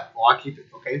keep that. Well, I'll keep it.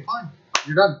 Okay, fine.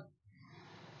 You're done.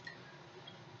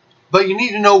 But you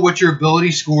need to know what your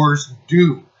ability scores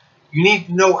do. You need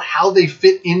to know how they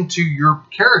fit into your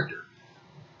character.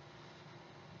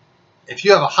 If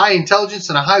you have a high intelligence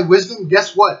and a high wisdom,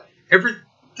 guess what?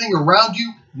 Everything around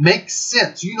you makes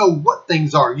sense. You know what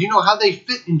things are. You know how they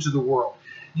fit into the world.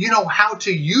 You know how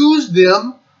to use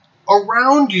them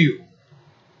around you.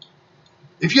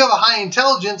 If you have a high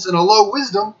intelligence and a low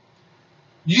wisdom,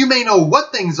 you may know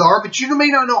what things are, but you may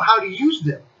not know how to use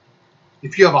them.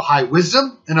 If you have a high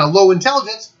wisdom and a low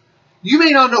intelligence, you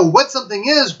may not know what something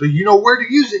is, but you know where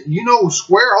to use it. You know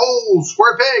square hole,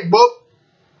 square peg, boop.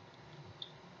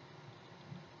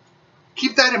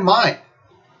 Keep that in mind.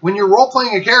 When you're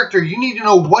role-playing a character, you need to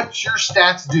know what your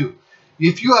stats do.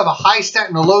 If you have a high stat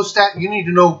and a low stat, you need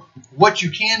to know what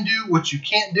you can do, what you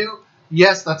can't do.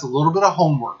 Yes, that's a little bit of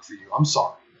homework for you. I'm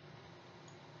sorry.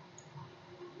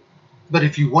 But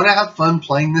if you want to have fun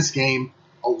playing this game,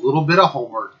 a little bit of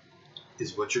homework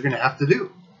is what you're going to have to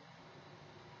do.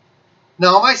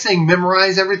 Now, am I saying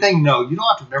memorize everything? No, you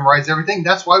don't have to memorize everything.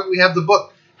 That's why we have the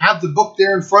book. Have the book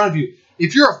there in front of you.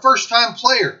 If you're a first-time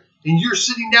player and you're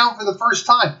sitting down for the first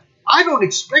time, I don't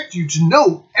expect you to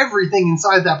know everything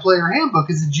inside that player handbook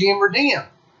as a GM or DM.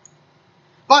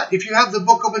 But if you have the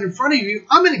book open in front of you,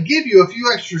 I'm going to give you a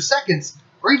few extra seconds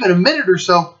or even a minute or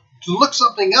so to look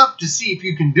something up to see if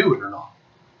you can do it or not.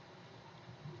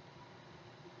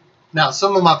 Now,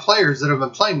 some of my players that I've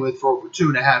been playing with for over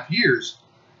 2.5 years,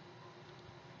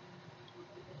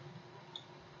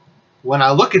 when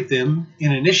I look at them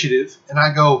in initiative and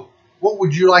I go, what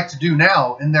would you like to do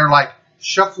now? And they're like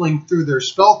shuffling through their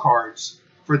spell cards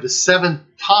for the 7th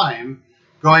time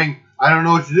going, I don't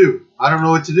know what to do. I don't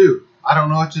know what to do. I don't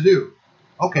know what to do.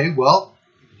 Okay, well,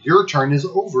 your turn is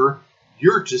over.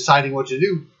 You're deciding what to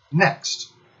do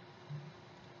next.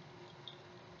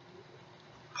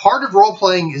 Part of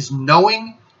role-playing is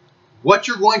knowing what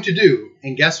you're going to do.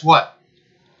 And guess what?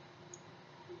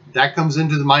 That comes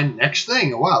into my next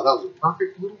thing. Wow, that was a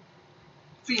perfect little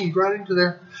feed right into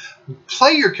there.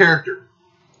 Play your character.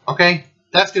 Okay?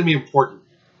 That's going to be important.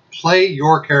 Play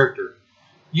your character.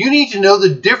 You need to know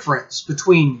the difference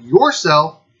between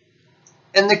yourself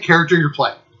and the character you're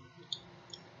playing.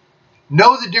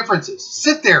 Know the differences.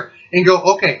 Sit there and go,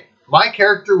 okay, my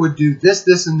character would do this,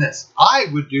 this, and this. I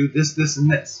would do this, this, and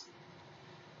this.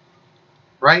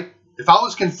 Right? If I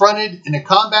was confronted in a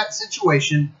combat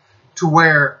situation to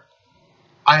where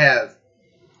I have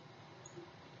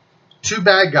 2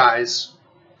 bad guys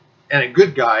and a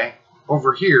good guy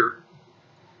over here,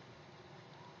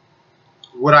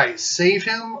 would I save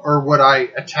him or would I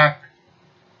attack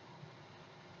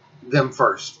them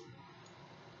first?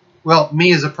 Well,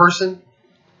 me as a person,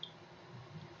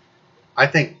 I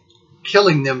think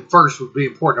killing them first would be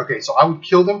important. Okay, so I would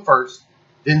kill them first,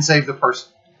 then save the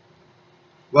person.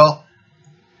 Well,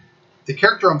 the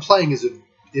character I'm playing is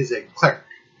a cleric.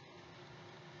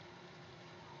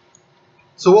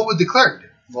 So what would the cleric do?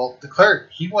 Well, the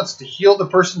cleric, he wants to heal the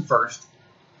person first,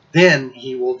 then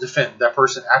he will defend that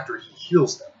person after he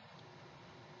heals them.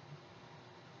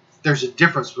 There's a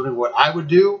difference between what I would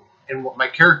do and what my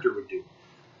character would do.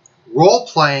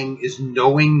 Role-playing is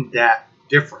knowing that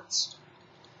difference.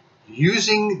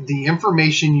 Using the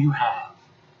information you have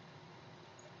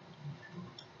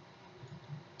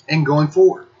and going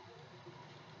forward.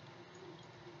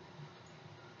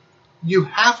 You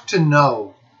have to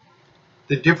know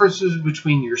the differences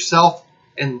between yourself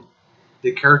and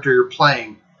the character you're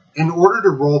playing in order to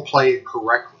role play it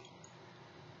correctly.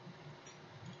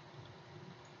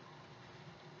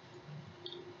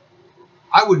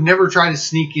 I would never try to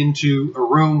sneak into a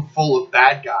room full of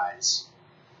bad guys.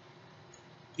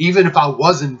 Even if I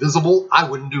was invisible, I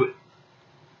wouldn't do it.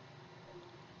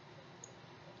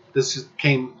 This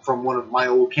came from one of my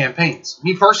old campaigns.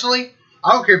 Me personally,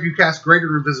 I don't care if you cast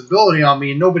greater invisibility on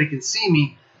me and nobody can see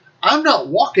me. I'm not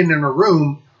walking in a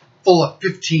room full of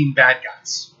 15 bad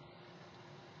guys.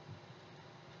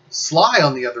 Sly,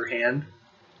 on the other hand,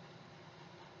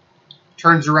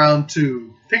 turns around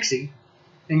to Pixie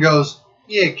and goes,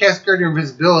 "Yeah, cast greater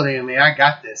invisibility on me. I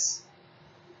got this."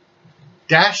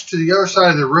 Dashed to the other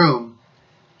side of the room,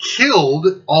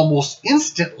 killed almost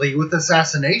instantly with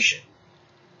assassination.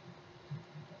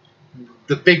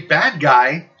 The big bad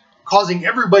guy, causing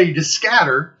everybody to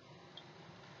scatter.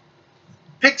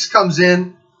 Pix comes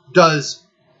in, does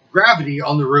gravity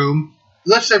on the room,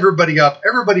 lifts everybody up,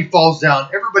 everybody falls down,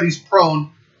 everybody's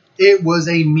prone. It was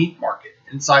a meat market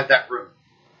inside that room.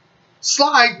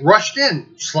 Sly rushed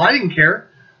in. Sly didn't care.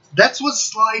 That's what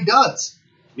Sly does.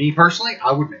 Me personally,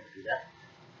 I would never do that.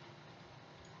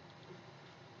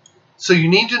 So you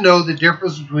need to know the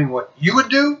difference between what you would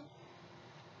do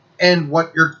and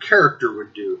what your character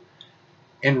would do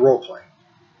in roleplay.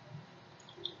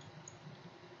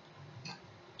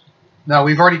 Now,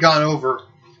 we've already gone over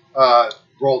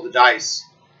roll the dice,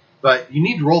 but you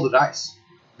need to roll the dice.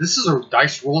 This is a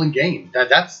dice rolling game.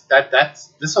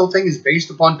 This whole thing is based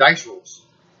upon dice rolls.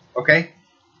 Okay?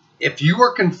 If you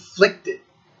are conflicted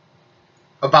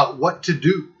about what to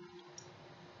do,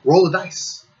 roll the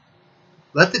dice.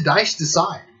 Let the dice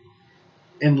decide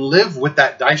and live with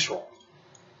that dice roll.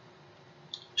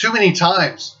 Too many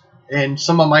times in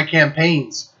some of my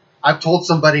campaigns, I've told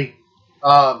somebody,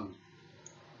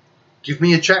 give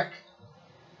me a check.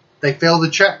 They fail the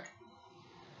check.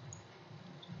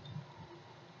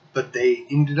 But they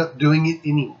ended up doing it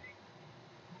anyway.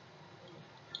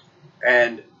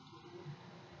 And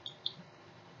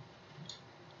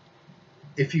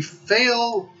if you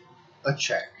fail a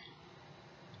check,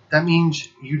 that means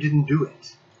you didn't do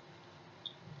it.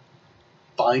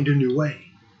 Find a new way.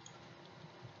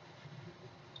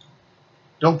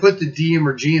 Don't put the DM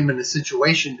or GM in a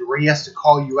situation where he has to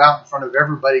call you out in front of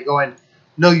everybody going,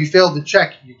 "No, you failed the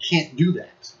check. You can't do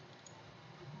that."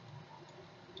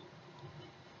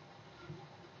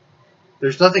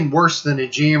 There's nothing worse than a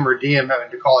GM or DM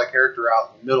having to call a character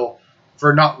out in the middle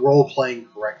for not role-playing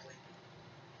correctly.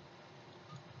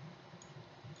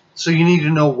 So you need to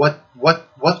know what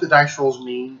the dice rolls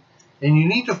mean, and you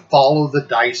need to follow the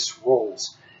dice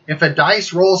rolls. If a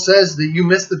dice roll says that you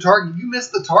missed the target, you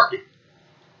missed the target.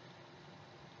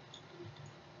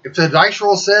 If the dice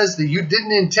roll says that you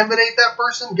didn't intimidate that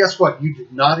person, guess what? You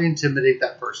did not intimidate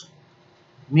that person.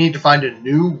 You need to find a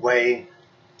new way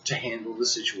to handle the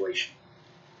situation.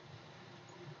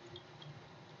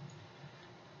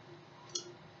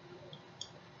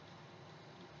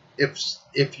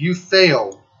 If you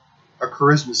fail a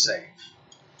charisma save,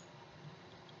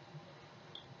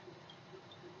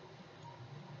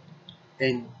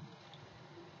 and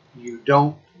you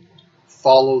don't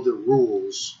follow the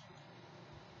rules,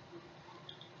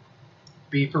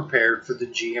 be prepared for the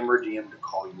GM or DM to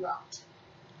call you out.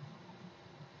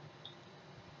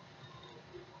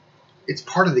 It's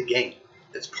part of the game.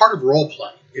 It's part of role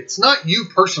play. It's not you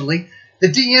personally. The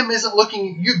DM isn't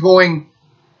looking at you going,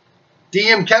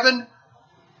 "DM Kevin,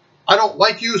 I don't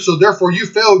like you, so therefore you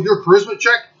failed your charisma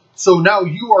check, so now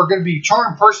you are going to be a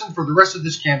charmed person for the rest of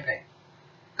this campaign."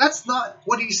 That's not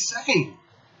what he's saying.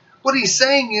 What he's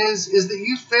saying is that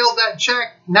you failed that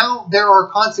check. Now there are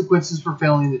consequences for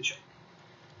failing the check.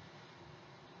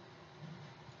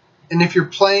 And if you're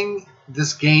playing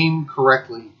this game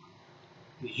correctly,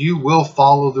 you will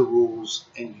follow the rules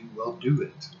and you will do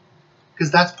it. Because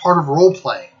that's part of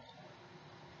role-playing.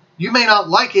 You may not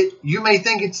like it. You may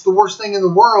think it's the worst thing in the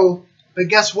world. But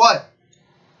guess what?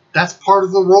 That's part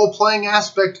of the role-playing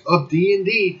aspect of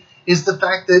D&D, is the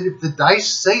fact that if the dice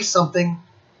say something,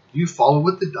 you follow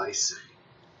what the dice say.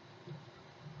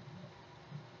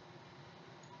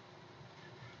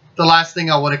 The last thing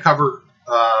I want to cover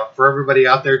for everybody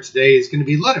out there today is going to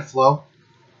be Let It Flow.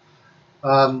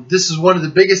 This is one of the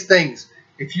biggest things.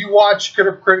 If you watch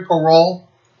Critical Role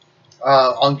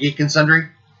on Geek and Sundry,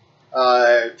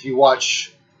 if you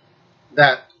watch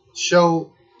that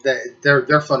show, that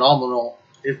they're phenomenal.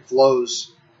 It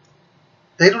flows.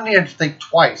 They don't even have to think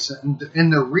twice, and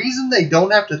the reason they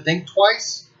don't have to think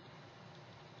twice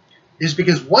is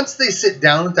because once they sit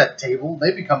down at that table,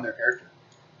 they become their character.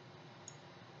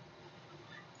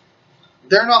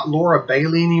 They're not Laura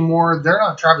Bailey anymore. They're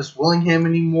not Travis Willingham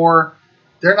anymore.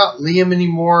 They're not Liam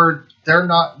anymore. They're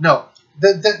not. No,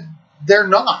 they're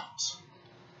not.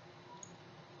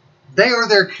 They are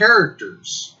their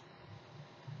characters.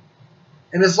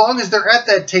 And as long as they're at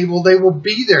that table, they will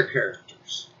be their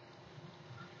characters.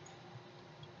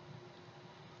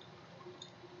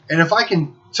 And if I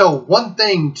can tell one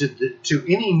thing to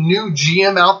any new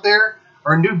GM out there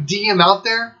or new DM out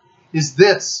there, is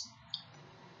this: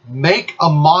 make a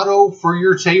motto for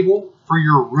your table, for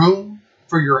your room,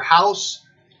 for your house.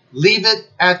 Leave it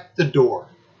at the door.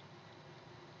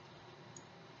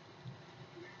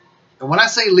 And when I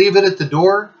say leave it at the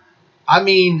door, I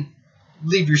mean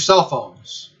leave your cell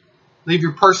phones. Leave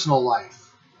your personal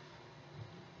life.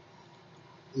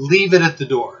 Leave it at the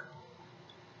door.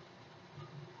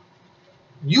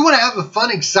 You want to have a fun,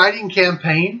 exciting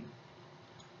campaign?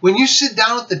 When you sit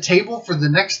down at the table for the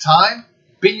next time,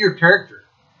 be your character.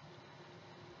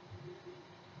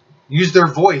 Use their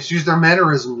voice, use their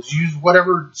mannerisms, use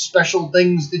whatever special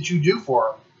things that you do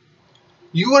for them.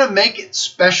 You want to make it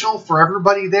special for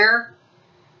everybody there?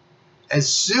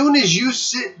 As soon as you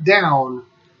sit down,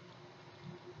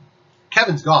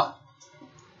 Kevin's gone.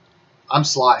 I'm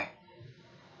Sly.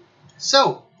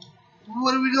 So,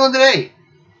 what are we doing today?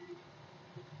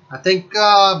 I think,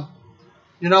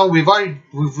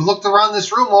 we've looked around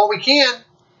this room all we can.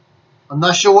 I'm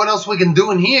not sure what else we can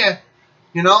do in here.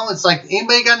 It's like,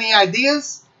 anybody got any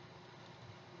ideas?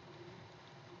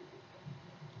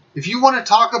 If you want to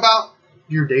talk about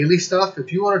your daily stuff,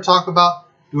 if you want to talk about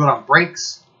do it on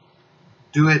breaks,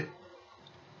 do it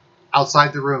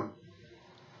outside the room.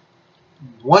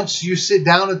 Once you sit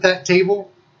down at that table,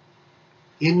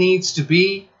 it needs to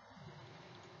be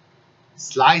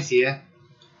Sly's here.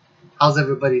 How's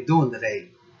everybody doing today?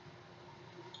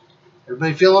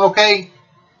 Everybody feeling okay?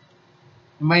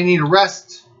 You might need a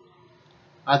rest.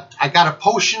 I got a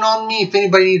potion on me. If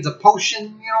anybody needs a potion, you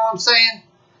know what I'm saying?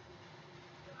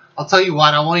 I'll tell you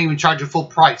what, I won't even charge you full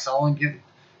price. I'll only give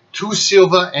 2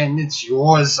 silver and it's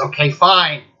yours. Okay,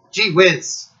 fine. Gee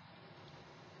whiz.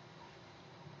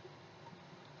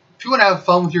 If you want to have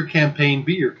fun with your campaign,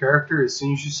 be your character as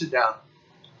soon as you sit down.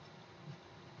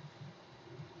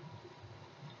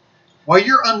 While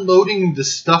you're unloading the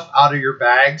stuff out of your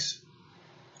bags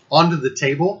onto the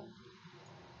table,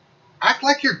 act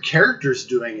like your character's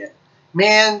doing it.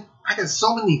 Man, I got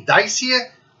so many dice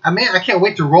here. I can't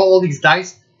wait to roll all these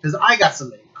dice because I got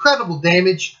some incredible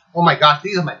damage. Oh my gosh,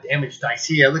 these are my damage dice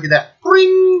here. Look at that.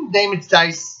 Bring damage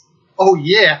dice. Oh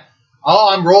yeah.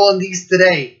 Oh, I'm rolling these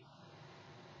today.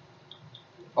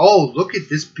 Oh, look at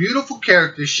this beautiful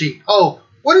character sheet. Oh,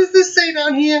 what does this say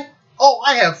down here? Oh,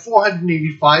 I have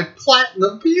 485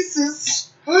 platinum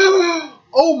pieces.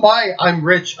 Oh my, I'm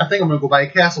rich. I think I'm going to go buy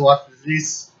a castle after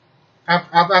this.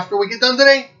 After we get done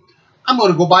today, I'm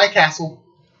going to go buy a castle.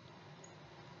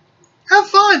 Have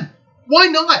fun. Why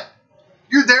not?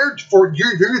 You're there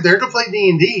to play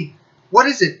D&D. What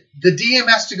is it? The DM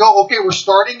has to go, okay, we're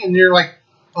starting, and you're like,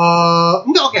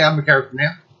 okay, I'm a character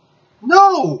now.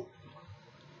 No.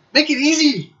 Make it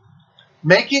easy.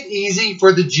 Make it easy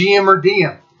for the GM or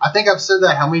DM. I think I've said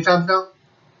that how many times now?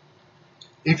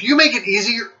 If you make it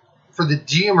easier for the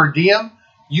GM or DM,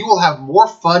 you will have more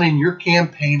fun in your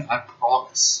campaign, I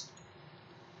promise.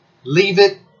 Leave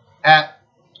it at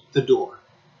the door.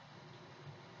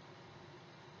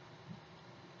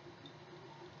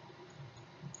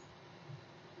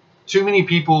 Too many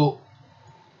people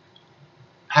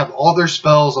have all their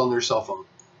spells on their cell phone.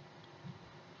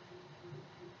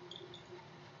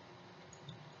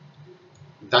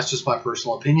 That's just my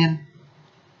personal opinion.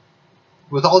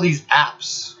 With all these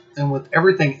apps and with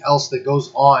everything else that goes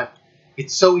on,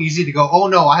 it's so easy to go, oh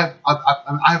no, I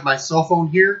have my cell phone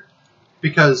here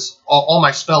because all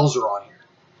my spells are on here.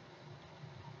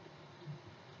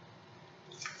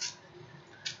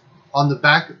 On the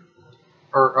back,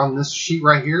 or on this sheet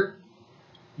right here,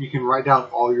 you can write down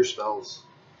all your spells.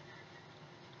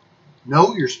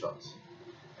 Know your spells.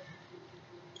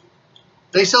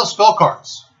 They sell spell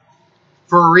cards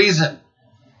for a reason.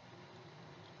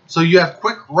 So you have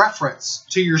quick reference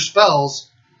to your spells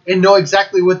and know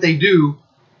exactly what they do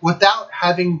without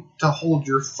having to hold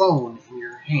your phone in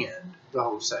your hand. the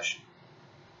whole session.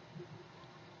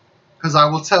 Because I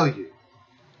will tell you,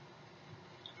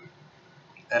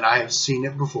 and I have seen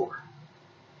it before,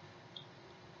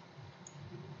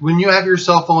 when you have your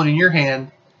cell phone in your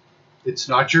hand, it's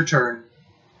not your turn.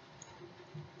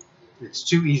 It's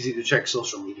too easy to check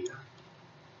social media.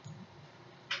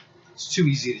 It's too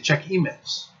easy to check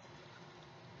emails.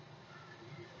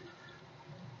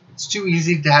 It's too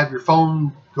easy to have your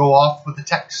phone go off with a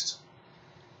text.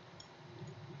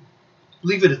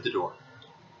 Leave it at the door.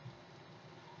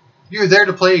 You're there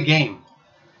to play a game.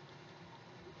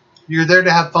 You're there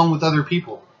to have fun with other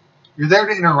people. You're there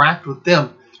to interact with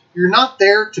them. You're not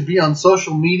there to be on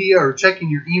social media or checking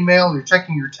your email or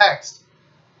checking your text.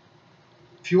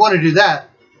 If you want to do that,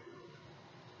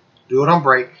 do it on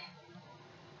break.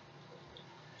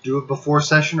 Do it before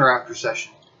session or after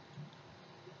session.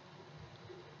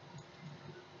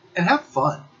 And have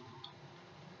fun.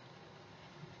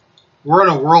 We're in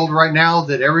a world right now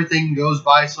that everything goes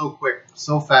by so quick,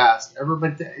 so fast.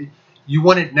 Everybody, you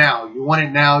want it now. You want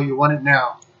it now. You want it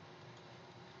now.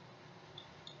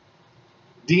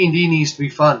 D&D needs to be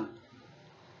fun.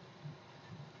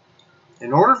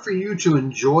 In order for you to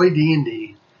enjoy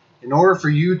D&D, in order for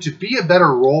you to be a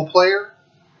better role player,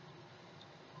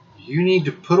 you need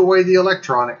to put away the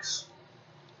electronics,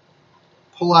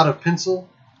 pull out a pencil,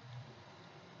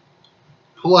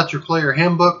 pull out your player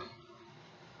handbook,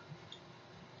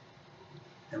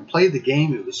 and play the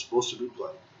game it was supposed to be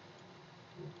played.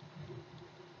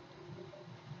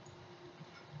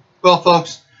 Well,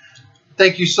 folks,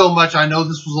 thank you so much. I know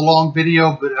this was a long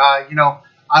video, but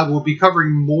I will be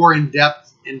covering more in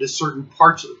depth into certain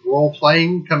parts of role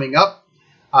playing coming up.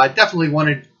 I definitely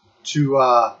wanted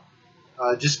to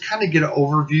just kind of get an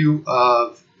overview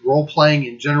of role playing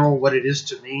in general, what it is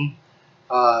to me.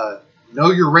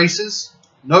 Know your races,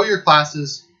 know your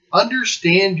classes,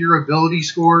 understand your ability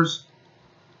scores,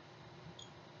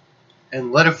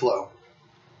 and let it flow.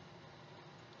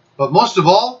 But most of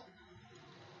all,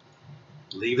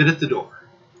 leave it at the door.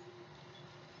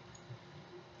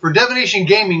 For Divination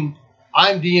Gaming,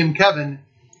 I'm DM Kevin,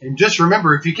 and just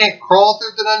remember, if you can't crawl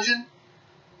through the dungeon,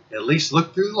 at least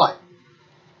look through the light.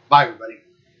 Bye, everybody.